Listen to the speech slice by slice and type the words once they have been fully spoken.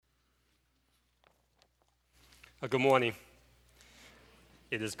Good morning.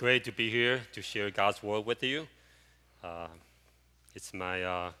 It is great to be here to share God's word with you. Uh, it's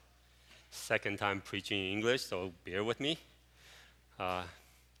my second time preaching in English, so bear with me. Uh,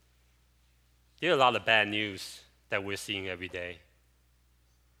 there are a lot of bad news that we're seeing every day.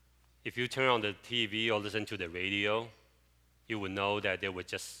 If you turn on the TV or listen to the radio, you will know that there was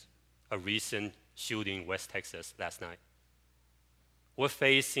just a recent shooting in West Texas last night. We're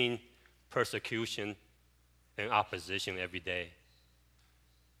facing persecution and opposition every day.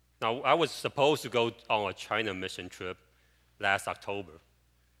 Now, I was supposed to go on a China mission trip last October.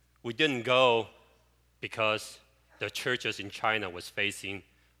 We didn't go because the churches in China was facing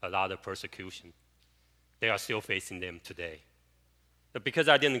a lot of persecution. They are still facing them today. But because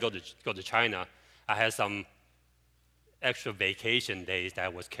I didn't go to China, I had some extra vacation days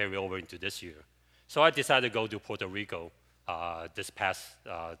that was carried over into this year. So I decided to go to Puerto Rico this past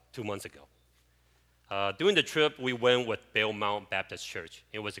 2 months ago. During the trip, we went with Belmont Baptist Church.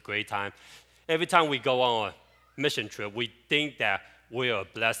 It was a great time. Every time we go on a mission trip, we think that we are a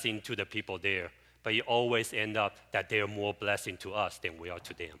blessing to the people there, but it always ends up that they're more blessing to us than we are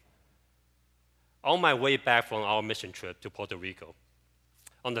to them. On my way back from our mission trip to Puerto Rico,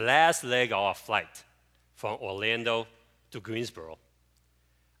 on the last leg of our flight from Orlando to Greensboro,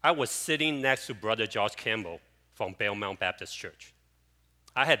 I was sitting next to Brother Josh Campbell from Belmont Baptist Church.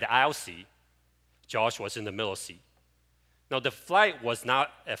 I had the aisle seat. Josh was in the middle seat. Now, the flight was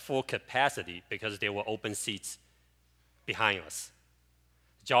not at full capacity because there were open seats behind us.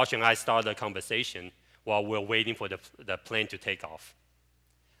 Josh and I started a conversation while we were waiting for the plane to take off.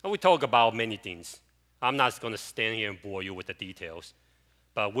 And we talked about many things. I'm not going to stand here and bore you with the details,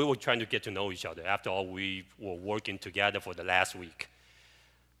 but we were trying to get to know each other. After all, we were working together for the last week.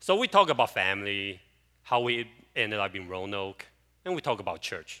 So we talked about family, how we ended up in Roanoke, and we talked about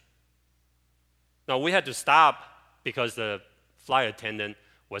church. Now, we had to stop because the flight attendant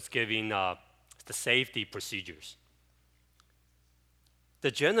was giving the safety procedures.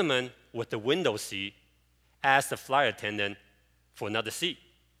 The gentleman with the window seat asked the flight attendant for another seat.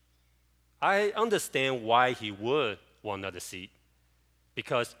 I understand why he would want another seat,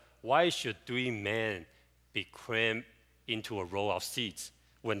 because why should 3 men be crammed into a row of seats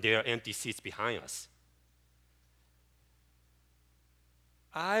when there are empty seats behind us?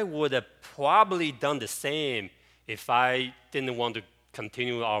 I would have probably done the same if I didn't want to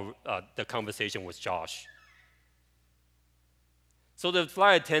continue the conversation with Josh. So the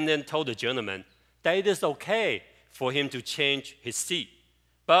flight attendant told the gentleman that it is okay for him to change his seat,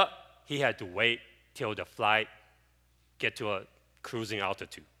 but he had to wait till the flight get to a cruising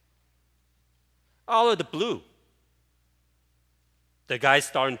altitude. Out of the blue, the guy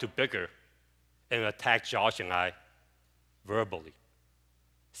started to bicker and attack Josh and I verbally,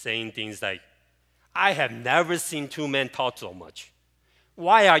 saying things like, "I have never seen 2 men talk so much.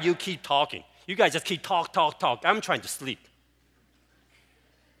 Why are you keep talking? You guys just keep talk. I'm trying to sleep."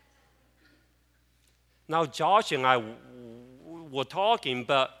 Now, Josh and I were talking,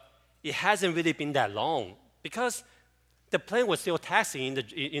 but it hasn't really been that long because the plane was still taxiing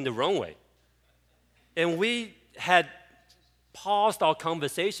in the runway. And we had paused our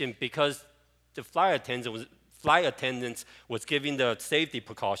conversation because the flight attendants was giving the safety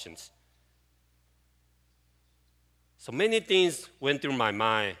precautions. So many things went through my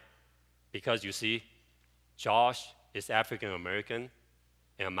mind because you see, Josh is African American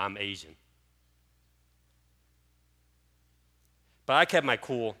and I'm Asian. But I kept my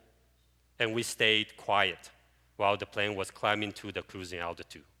cool and we stayed quiet while the plane was climbing to the cruising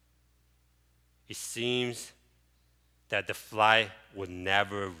altitude. It seems that the flight would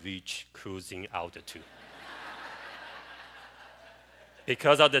never reach cruising altitude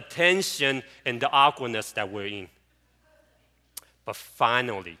because of the tension and the awkwardness that we're in. But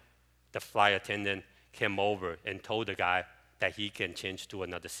finally, the flight attendant came over and told the guy that he can change to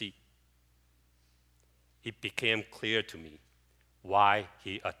another seat. It became clear to me why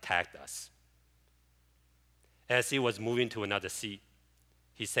he attacked us. As he was moving to another seat,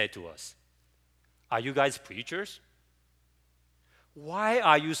 he said to us, "Are you guys preachers? Why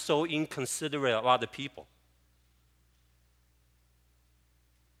are you so inconsiderate of other people?"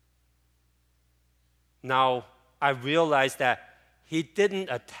 Now, I realized that he didn't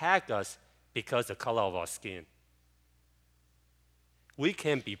attack us because of the color of our skin. We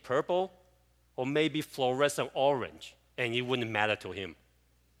can be purple or maybe fluorescent orange, and it wouldn't matter to him.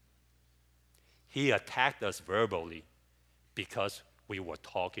 He attacked us verbally because we were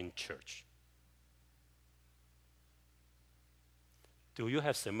talking church. Do you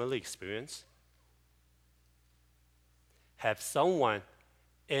have similar experience? Have someone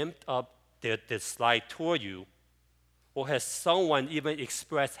amped up their dislike toward you Or has someone even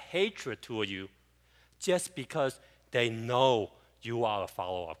expressed hatred toward you just because they know you are a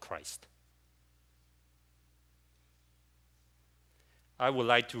follower of Christ? I would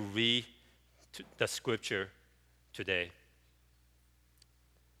like to read the scripture today.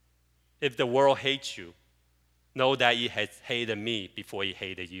 If the world hates you, know that it has hated me before it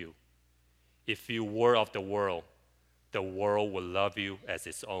hated you. If you were of the world would love you as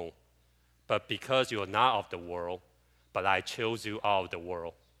its own. But because you are not of the world, but I chose you out of the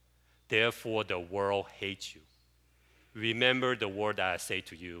world, therefore the world hates you. Remember the word that I say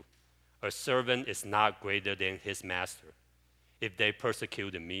to you, a servant is not greater than his master. If they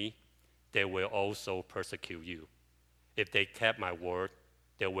persecuted me, they will also persecute you. If they kept my word,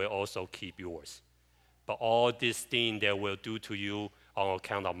 they will also keep yours. But all these things they will do to you on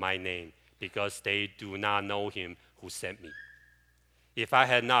account of my name, because they do not know him who sent me. If I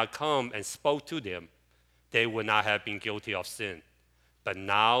had not come and spoke to them, they would not have been guilty of sin. But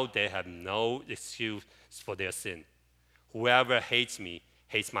now they have no excuse for their sin. Whoever hates me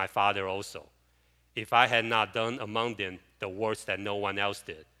hates my Father also. If I had not done among them the works that no one else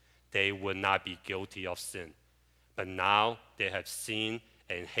did, they would not be guilty of sin. But now they have sinned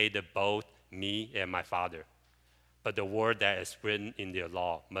and hated both me and my Father. But the word that is written in their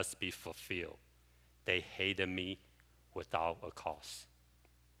law must be fulfilled. They hated me without a cause.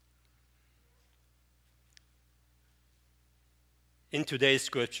 In today's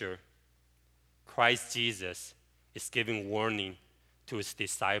scripture, Christ Jesus is giving warning to his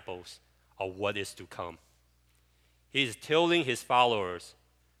disciples of what is to come. He is telling his followers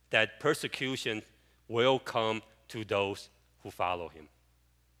that persecution will come to those who follow him.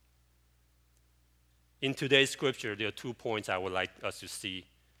 In today's scripture, there are 2 points I would like us to see.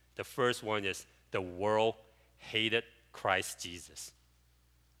 The first one is the world hated Christ Jesus.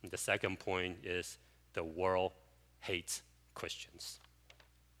 And the second point is the world hates Christians.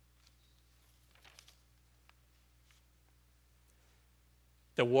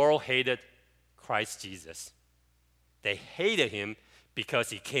 The world hated Christ Jesus. They hated him because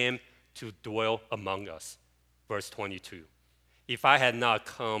he came to dwell among us. Verse 22. If I had not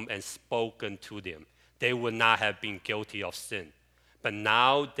come and spoken to them, they would not have been guilty of sin. But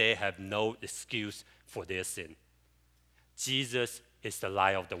now they have no excuse for their sin. Jesus is the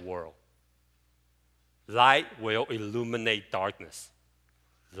light of the world. Light will illuminate darkness.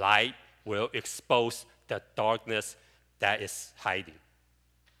 Light will expose the darkness that is hiding.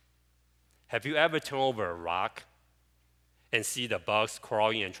 Have you ever turned over a rock and see the bugs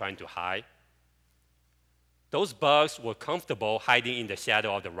crawling and trying to hide? Those bugs were comfortable hiding in the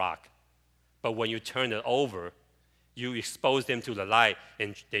shadow of the rock. But when you turn it over, you expose them to the light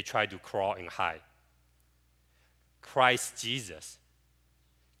and they try to crawl and hide. Christ Jesus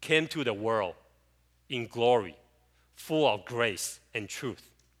came to the world in glory, full of grace and truth.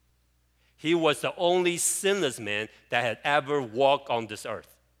 He was the only sinless man that had ever walked on this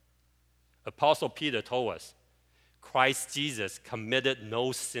earth. Apostle Peter told us, Christ Jesus committed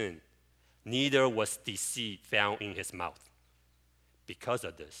no sin, neither was deceit found in his mouth. Because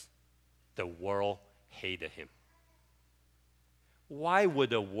of this, the world hated him. Why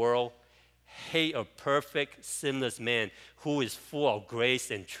would the world hate a perfect, sinless man who is full of grace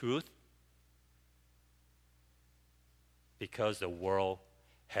and truth? Because the world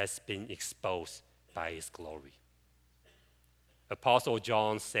has been exposed by his glory. Apostle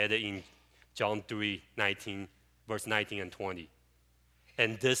John said it in John 3:19, verse 19 and 20.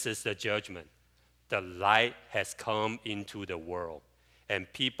 And this is the judgment. The light has come into the world,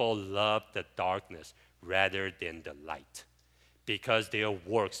 and people love the darkness rather than the light, because their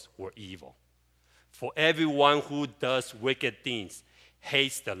works were evil. For everyone who does wicked things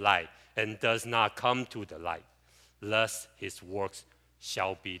hates the light and does not come to the light, lest his works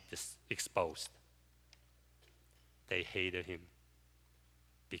shall be exposed. They hated him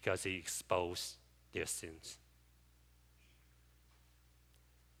because he exposed their sins.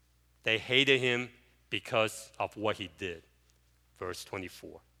 They hated him because of what he did. Verse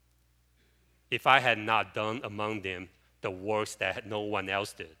 24. If I had not done among them the works that no one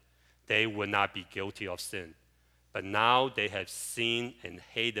else did, they would not be guilty of sin. But now they have sinned and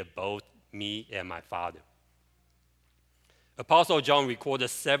hated both me and my Father. Apostle John recorded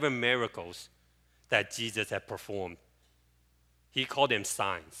 7 miracles that Jesus had performed. He called them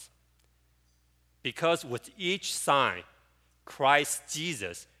signs. Because with each sign, Christ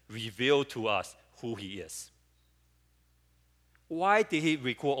Jesus revealed to us who he is. Why did he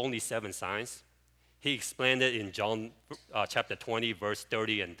record only 7 signs? He explained it in John chapter 20, verse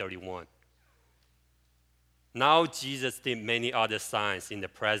 30 and 31. Now Jesus did many other signs in the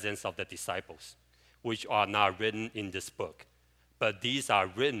presence of the disciples, which are not written in this book. But these are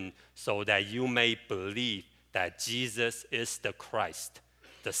written so that you may believe that Jesus is the Christ,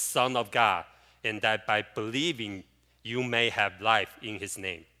 the Son of God, and that by believing you may have life in his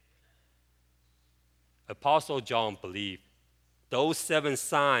name. Apostle John believed those 7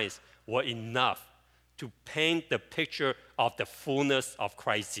 signs were enough to paint the picture of the fullness of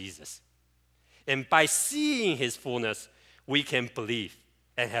Christ Jesus. And by seeing his fullness, we can believe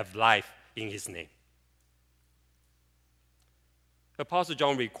and have life in his name. Apostle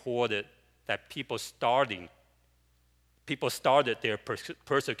John recorded that people started their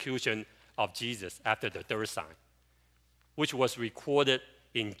persecution of Jesus after the 3rd sign, which was recorded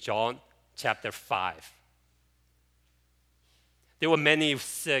in John chapter 5. There were many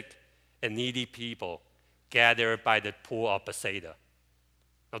sick and needy people gathered by the pool of Bethesda.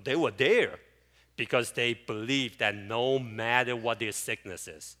 Now, they were there because they believed that no matter what their sickness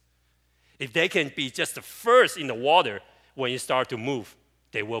is, if they can be just the first in the water when you start to move,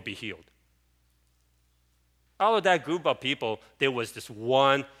 they will be healed. Out of that group of people, there was this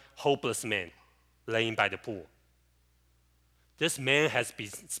one hopeless man laying by the pool. This man has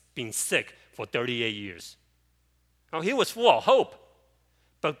been sick for 38 years. Now, he was full of hope.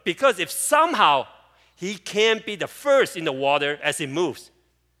 But because if somehow he can't be the first in the water as it moves,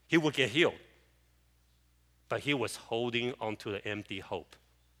 he will get healed. But he was holding on to the empty hope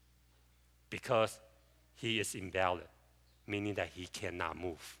because he is invalid, meaning that he cannot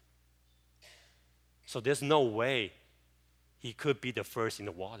move. So there's no way he could be the first in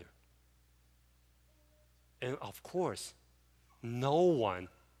the water. And of course, no one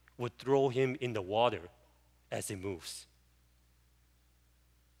would throw him in the water as it moves.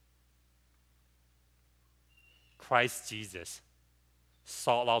 Christ Jesus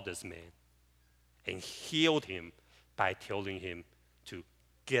sought out this man and healed him by telling him to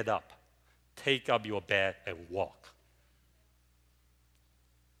get up, take up your bed, and walk.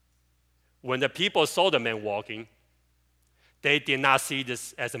 When the people saw the man walking, they did not see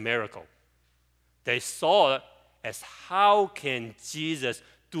this as a miracle. They saw it as how can Jesus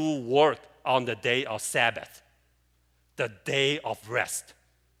do work on the day of Sabbath, the day of rest.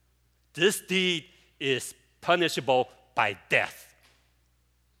 This deed is punishable by death.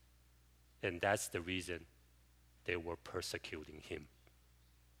 And that's the reason they were persecuting him.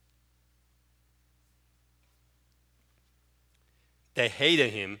 They hated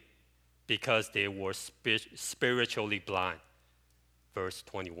him because they were spiritually blind. Verse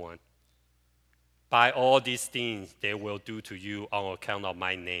 21. By all these things they will do to you on account of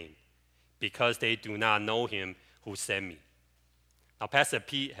my name, because they do not know him who sent me. Now, Pastor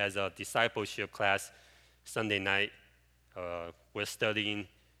Pete has a discipleship class Sunday night. We're studying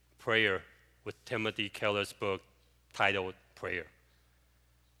prayer with Timothy Keller's book titled Prayer.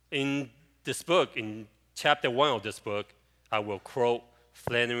 In this book, in chapter 1 of this book, I will quote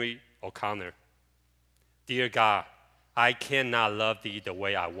Flannery O'Connor. Dear God, I cannot love thee the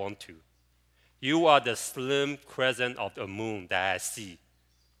way I want to. You are the slim crescent of the moon that I see,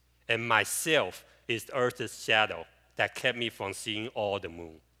 and myself is earth's shadow that kept me from seeing all the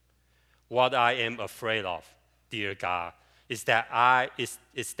moon. What I am afraid of, dear God, is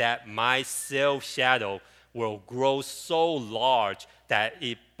that my self-shadow will grow so large that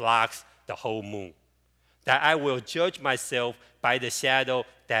it blocks the whole moon, that I will judge myself by the shadow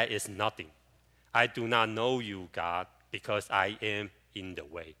that is nothing. I do not know you, God, because I am in the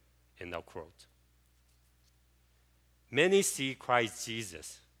way. End of quote. Many see Christ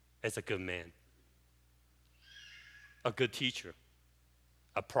Jesus as a good man, a good teacher,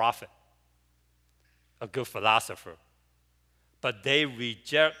 a prophet, a good philosopher. But they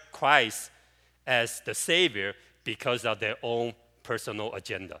reject Christ as the Savior because of their own personal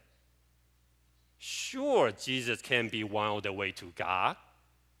agenda. Sure, Jesus can be one of the way to God,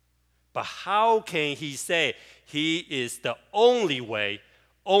 but how can he say he is the only way,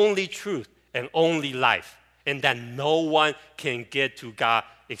 only truth, and only life, and that no one can get to God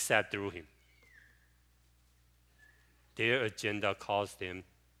except through him? Their agenda caused them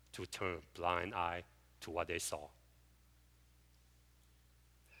to turn a blind eye to what they saw.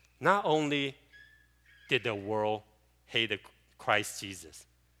 Not only did the world hate Christ Jesus,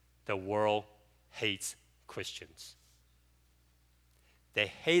 the world hates Christians. They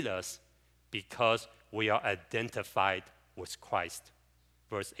hate us because we are identified with Christ.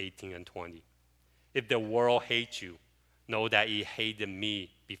 Verse 18 and 20. If the world hates you, know that it hated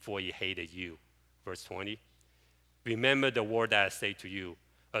me before it hated you. Verse 20. Remember the word that I say to you,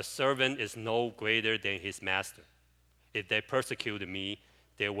 a servant is no greater than his master. If they persecuted me,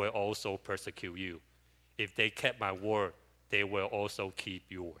 they will also persecute you. If they kept my word, they will also keep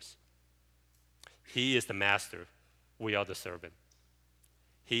yours. He is the master. We are the servant.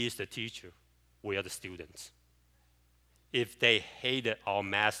 He is the teacher. We are the students. If they hated our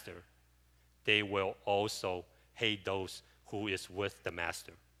master, they will also hate those who is with the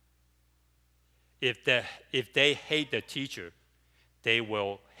master. If they hate the teacher, they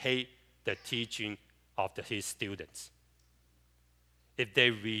will hate the teaching of his students. If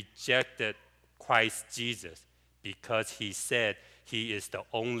they rejected Christ Jesus because he said he is the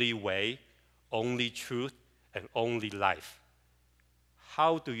only way, only truth, and only life,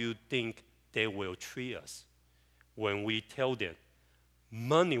 how do you think they will treat us when we tell them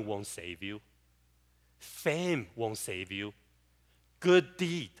money won't save you, fame won't save you, good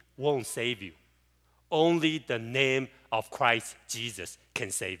deed won't save you? Only the name of Christ Jesus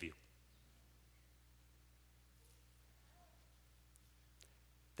can save you.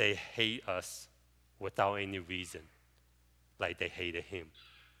 They hate us without any reason, like they hated him.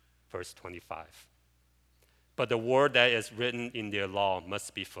 Verse 25. But the word that is written in their law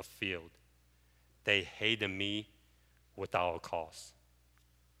must be fulfilled. They hated me without a cause.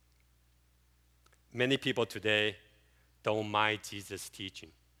 Many people today don't mind Jesus' teaching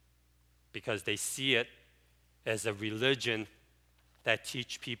because they see it as a religion that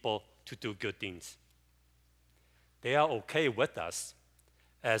teach people to do good things. They are okay with us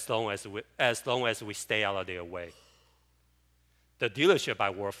as long as we stay out of their way. The dealership I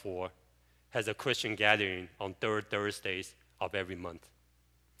work for has a Christian gathering on third Thursdays of every month.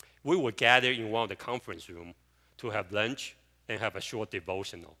 We will gather in one of the conference rooms to have lunch and have a short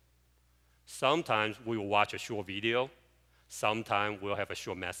devotional. Sometimes we will watch a short video. Sometimes we'll have a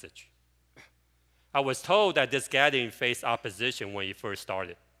short message. I was told that this gathering faced opposition when it first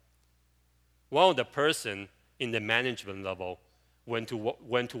started. One of the person in the management level went to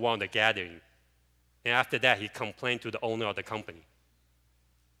one of the gathering, and after that he complained to the owner of the company.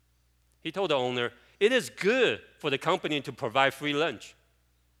 He told the owner, it is good for the company to provide free lunch,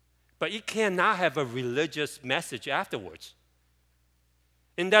 but it cannot have a religious message afterwards.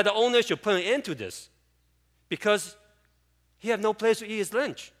 And that the owner should put an end to this because he has no place to eat his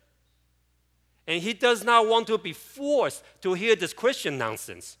lunch. And he does not want to be forced to hear this Christian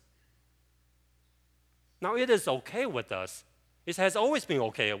nonsense. Now, it is okay with us. It has always been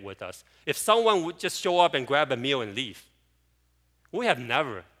okay with us. If someone would just show up and grab a meal and leave, we have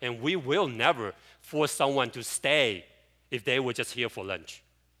never, and we will never, force someone to stay if they were just here for lunch.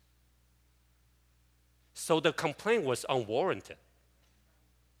 So the complaint was unwarranted.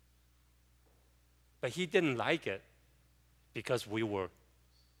 But he didn't like it because we were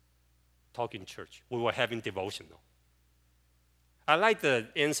talking church. We were having devotional. I like the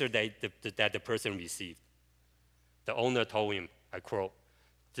answer that the person received. The owner told him, I quote,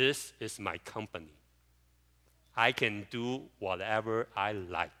 "This is my company. I can do whatever I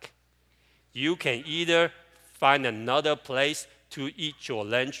like. You can either find another place to eat your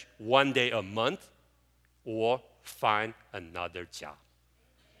lunch one day a month or find another job."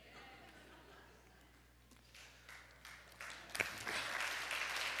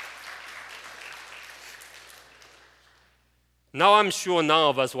 Now, I'm sure none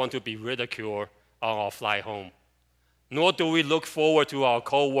of us want to be ridiculed on our flight home, nor do we look forward to our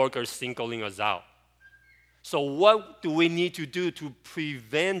co-workers singling us out. So what do we need to do to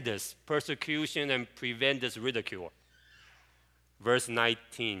prevent this persecution and prevent this ridicule? Verse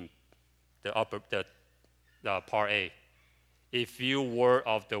 19, the part A. If you were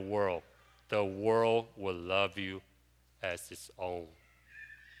of the world will love you as its own.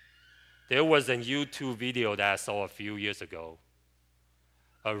 There was a YouTube video that I saw a few years ago.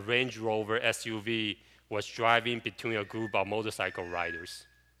 A Range Rover SUV was driving between a group of motorcycle riders.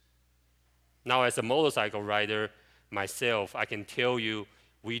 Now, as a motorcycle rider myself, I can tell you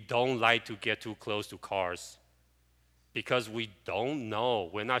we don't like to get too close to cars because we don't know.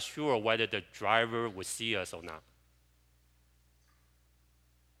 We're not sure whether the driver will see us or not.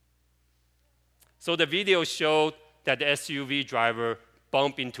 So the video showed that the SUV driver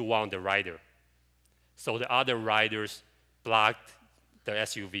bumped into one of the riders. So the other riders blocked the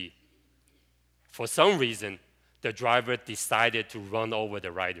SUV. For some reason, the driver decided to run over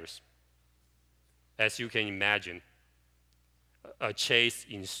the riders. As you can imagine, a chase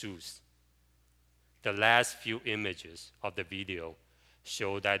ensues. The last few images of the video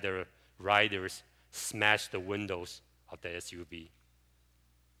show that the riders smashed the windows of the SUV.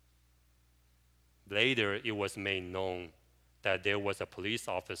 Later, it was made known that there was a police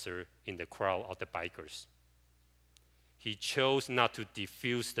officer in the crowd of the bikers. He chose not to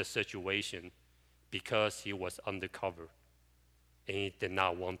defuse the situation because he was undercover and he did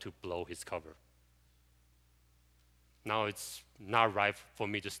not want to blow his cover. Now, it's not right for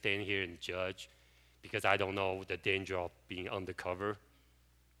me to stand here and judge because I don't know the danger of being undercover.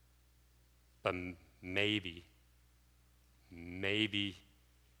 But maybe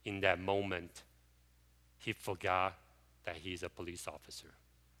in that moment, he forgot that he's a police officer.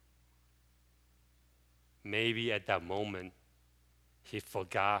 Maybe at that moment, he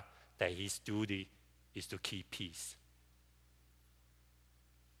forgot that his duty is to keep peace.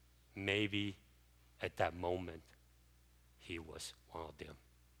 Maybe at that moment, he was one of them.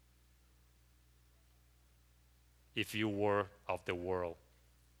 If you were of the world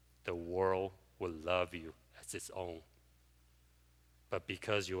would love you as its own. But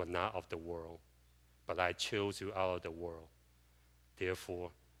because you are not of the world, but I chose you out of the world,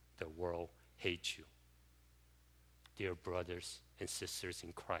 therefore the world hates you. Dear brothers and sisters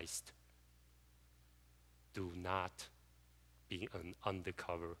in Christ, do not be an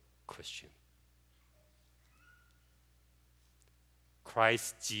undercover Christian.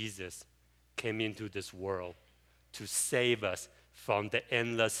 Christ Jesus came into this world to save us from the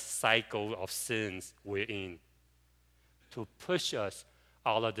endless cycle of sins we're in, to push us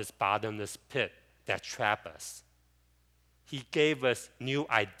out of this bottomless pit that traps us. He gave us new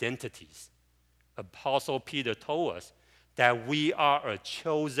identities. Apostle Peter told us that we are a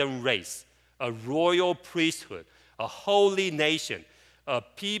chosen race, a royal priesthood, a holy nation, a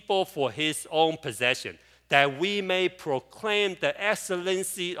people for his own possession, that we may proclaim the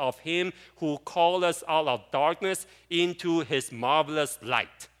excellency of him who called us out of darkness into his marvelous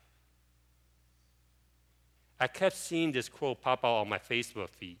light. I kept seeing this quote pop out on my Facebook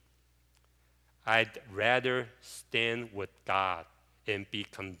feed. I'd rather stand with God and be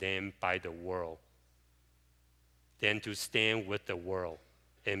condemned by the world than to stand with the world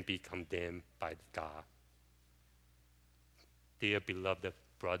and be condemned by God. Dear beloved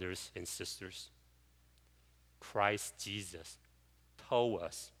brothers and sisters, Christ Jesus told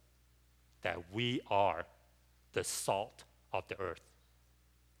us that we are the salt of the earth,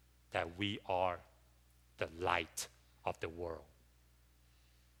 that we are the light of the world.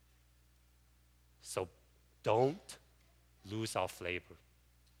 So don't lose our flavor.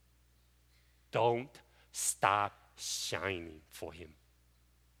 Don't stop shining for him.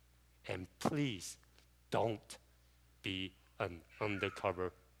 And please don't be an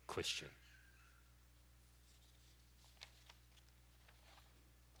undercover Christian.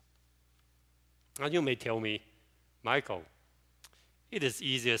 Now you may tell me, Michael, it is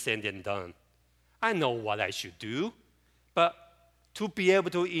easier said than done. I know what I should do, but to be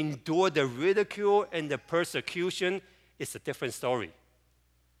able to endure the ridicule and the persecution is a different story.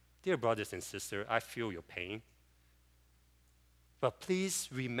 Dear brothers and sisters, I feel your pain. But please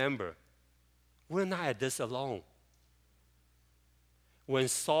remember, we're not at this alone. When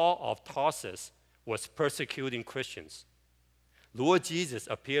Saul of Tarsus was persecuting Christians, Lord Jesus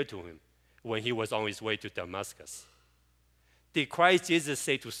appeared to him when he was on his way to Damascus. Did Christ Jesus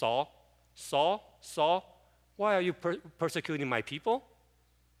say to Saul, Saul, why are you persecuting my people?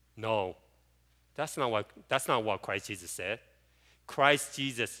 No, that's not what Christ Jesus said. Christ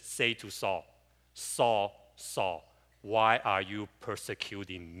Jesus said to Saul, Saul, why are you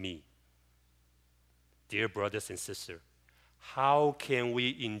persecuting me? Dear brothers and sisters, how can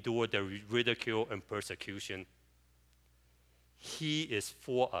we endure the ridicule and persecution? He is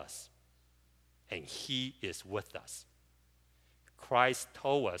for us, and he is with us. Christ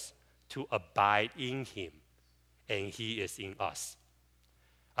told us to abide in him, and he is in us.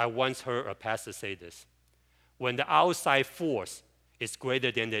 I once heard a pastor say this: when the outside force is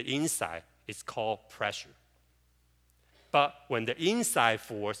greater than the inside, it's called pressure. But when the inside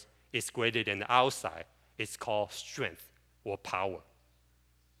force is greater than the outside, it's called strength or power.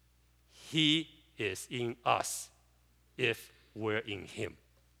 He is in us if we're in him.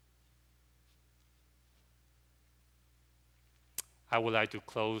 I would like to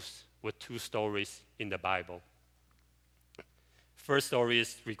close with two stories in the Bible. First story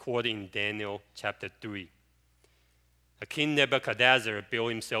is recorded in Daniel chapter 3. King Nebuchadnezzar built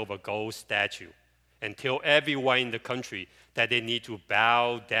himself a gold statue and told everyone in the country that they need to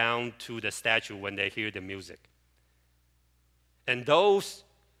bow down to the statue when they hear the music. And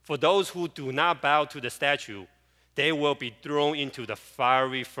for those who do not bow to the statue, they will be thrown into the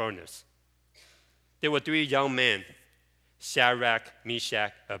fiery furnace. There were three young men, Shadrach,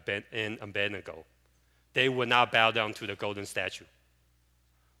 Meshach, and Abednego. They would not bow down to the golden statue.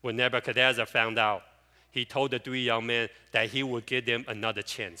 When Nebuchadnezzar found out, he told the three young men that he would give them another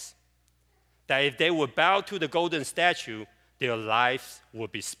chance. That if they would bow to the golden statue, their lives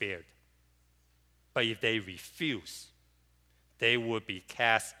would be spared. But if they refuse, they would be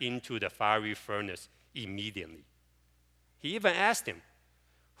cast into the fiery furnace immediately. He even asked them,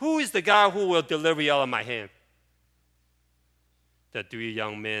 Who is the God who will deliver you out of my hand? The three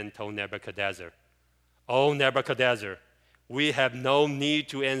young men told Nebuchadnezzar, "O Nebuchadnezzar, we have no need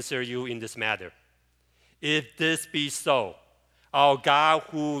to answer you in this matter. If this be so, our God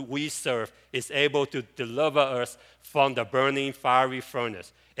who we serve is able to deliver us from the burning fiery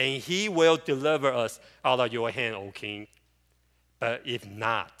furnace, and he will deliver us out of your hand, O king. But if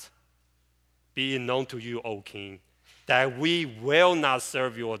not, be it known to you, O king, that we will not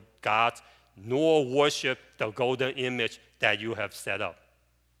serve your gods, nor worship the golden image that you have set up."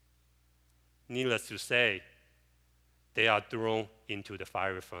 Needless to say, they are thrown into the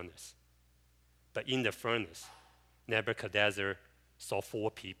fiery furnace. But in the furnace, Nebuchadnezzar saw 4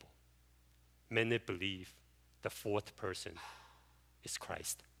 people. Many believe the 4th person is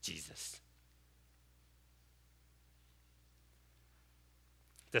Christ Jesus.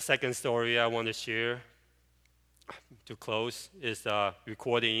 The second story I want to share to close is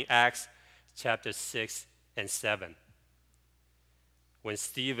recorded in Acts chapter 6 and 7. When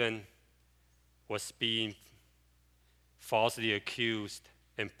Stephen was being falsely accused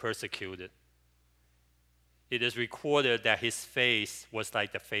and persecuted, it is recorded that his face was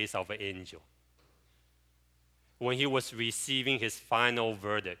like the face of an angel. When he was receiving his final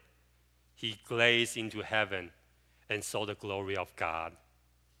verdict, he gazed into heaven and saw the glory of God.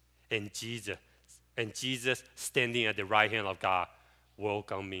 And Jesus standing at the right hand of God,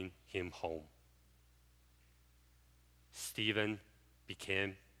 welcoming him home. Stephen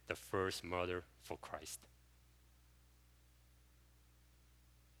became the first martyr for Christ.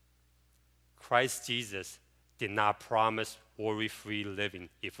 Christ Jesus did not promise worry-free living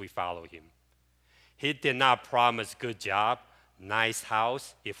if we follow him. He did not promise good job, nice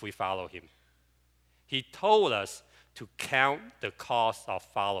house if we follow him. He told us to count the cost of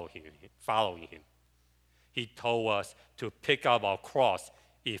following him. He told us to pick up our cross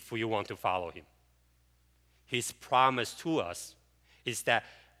if we want to follow him. His promise to us is that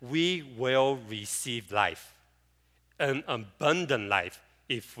we will receive life, an abundant life,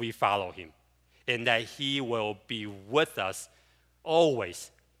 if we follow him, and that he will be with us always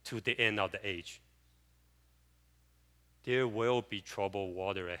to the end of the age. There will be troubled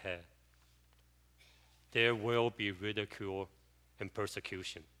water ahead. There will be ridicule and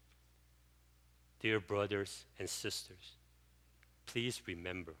persecution. Dear brothers and sisters, please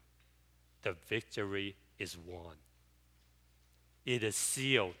remember, the victory is won. It is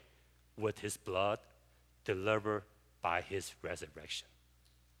sealed with his blood, delivered by his resurrection.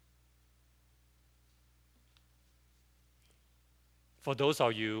 For those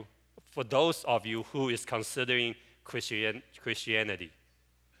of you who is considering Christianity,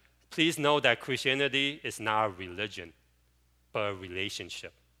 please know that Christianity is not a religion, but a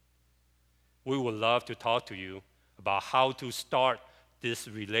relationship. We would love to talk to you about how to start this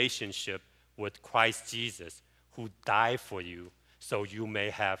relationship with Christ Jesus, who died for you so you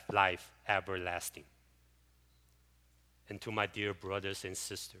may have life everlasting. And to my dear brothers and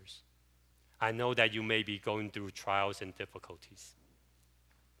sisters, I know that you may be going through trials and difficulties.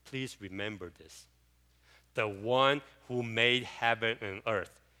 Please remember this. The one who made heaven and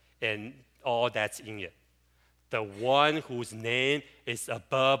earth and all that's in it, the one whose name is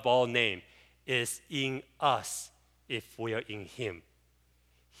above all name, is in us if we are in him.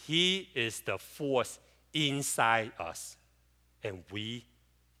 He is the force inside us, and we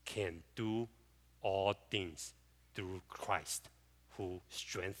can do all things through Christ who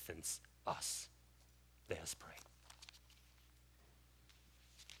strengthens us. Let us pray.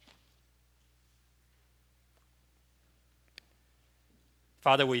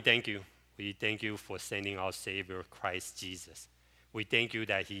 Father, we thank you. We thank you for sending our Savior, Christ Jesus. We thank you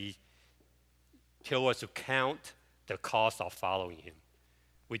that he told us to count the cost of following him.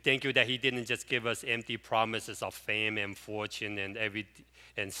 We thank you that he didn't just give us empty promises of fame and fortune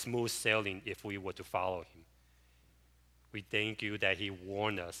and smooth sailing if we were to follow him. We thank you that he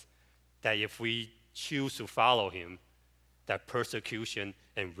warned us that if we choose to follow him, that persecution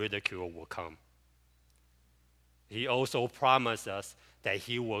and ridicule will come. He also promised us that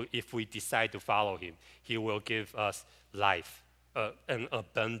he will, if we decide to follow him, he will give us life, an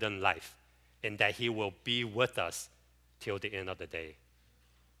abundant life, and that he will be with us till the end of the day.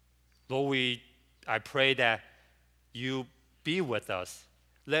 Lord, I pray that you be with us.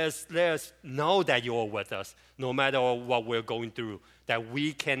 Let us know that you are with us, no matter what we're going through, that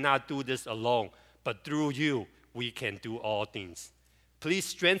we cannot do this alone, but through you, we can do all things. Please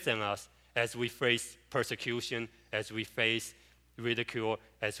strengthen us as we face persecution, as we face ridicule,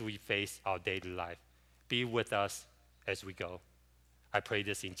 as we face our daily life. Be with us as we go. I pray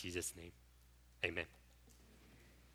this in Jesus' name. Amen.